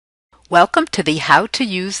Welcome to the How to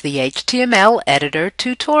Use the HTML Editor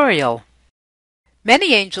tutorial.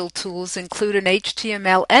 Many Angel tools include an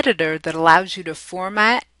HTML editor that allows you to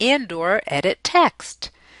format and/or edit text.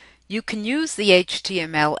 You can use the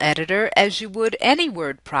HTML editor as you would any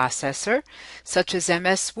word processor, such as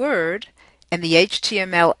MS Word, and the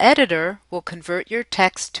HTML editor will convert your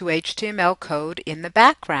text to HTML code in the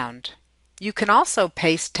background. You can also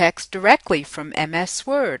paste text directly from MS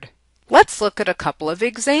Word. Let's look at a couple of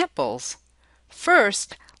examples.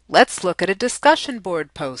 First, let's look at a discussion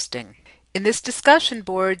board posting. In this discussion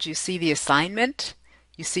board, you see the assignment,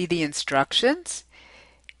 you see the instructions,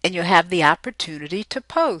 and you have the opportunity to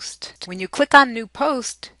post. When you click on New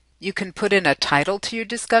Post, you can put in a title to your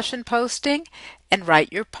discussion posting and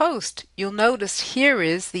write your post. You'll notice here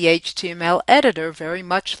is the HTML editor, very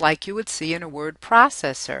much like you would see in a word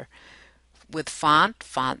processor, with font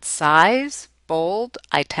size, bold,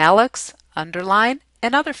 italics, underline,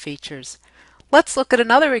 and other features. Let's look at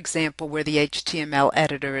another example where the HTML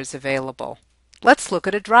editor is available. Let's look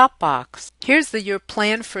at a Dropbox. Here's the Your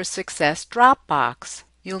Plan for Success Dropbox.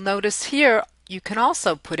 You'll notice here you can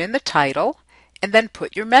also put in the title and then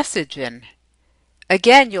put your message in.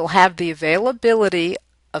 Again, you'll have the availability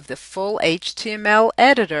of the full HTML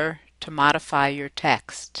editor to modify your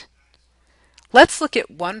text. Let's look at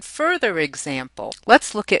one further example.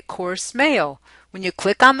 Let's look at Course Mail. When you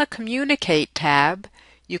click on the Communicate tab,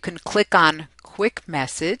 you can click on Quick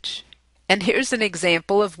Message. And here's an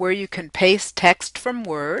example of where you can paste text from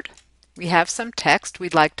Word. We have some text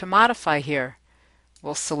we'd like to modify here.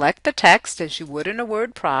 We'll select the text as you would in a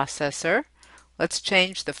word processor. Let's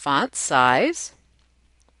change the font size.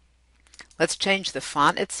 Let's change the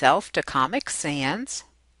font itself to Comic Sans.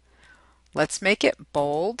 Let's make it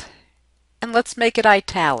bold. And let's make it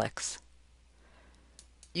italics.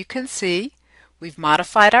 You can see we've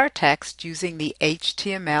modified our text using the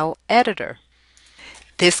HTML editor.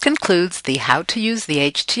 This concludes the How to Use the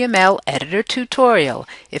HTML Editor tutorial.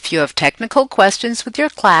 If you have technical questions with your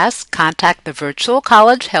class, contact the Virtual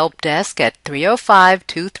College Help Desk at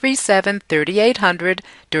 305-237-3800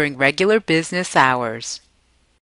 during regular business hours.